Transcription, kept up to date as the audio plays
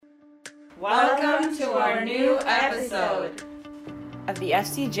Welcome to our new episode of the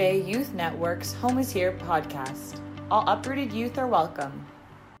FCJ Youth Network's Home is Here podcast. All uprooted youth are welcome.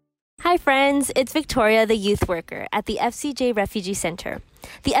 Hi friends, it's Victoria, the youth worker at the FCJ Refugee Center.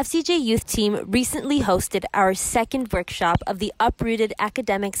 The FCJ Youth Team recently hosted our second workshop of the Uprooted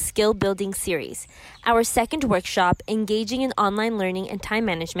Academic Skill Building series. Our second workshop, Engaging in Online Learning and Time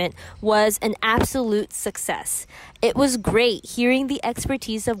Management, was an absolute success. It was great hearing the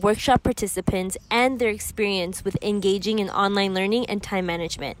expertise of workshop participants and their experience with engaging in online learning and time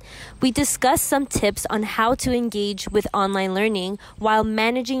management. We discussed some tips on how to engage with online learning while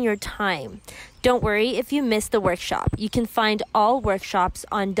managing your time. Don't worry if you missed the workshop. You can find all workshops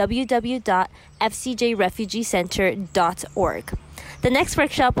on www.fcjrefugeecenter.org. The next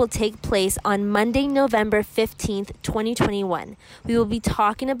workshop will take place on Monday, November 15th, 2021. We will be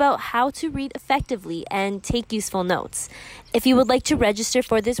talking about how to read effectively and take useful notes. If you would like to register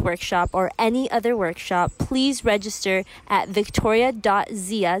for this workshop or any other workshop, please register at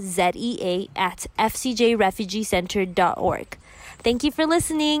victoria.zea@fcjrefugeecenter.org. Thank you for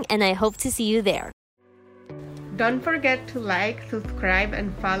listening, and I hope to see you there. Don't forget to like, subscribe,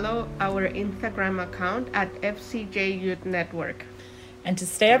 and follow our Instagram account at FCJ Youth Network. And to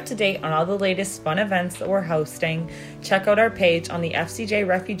stay up to date on all the latest fun events that we're hosting, check out our page on the FCJ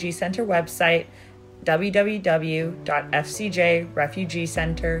Refugee Center website,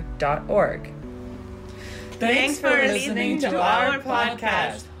 www.fcjrefugeecenter.org. Thanks for listening to our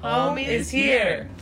podcast. Home is Here.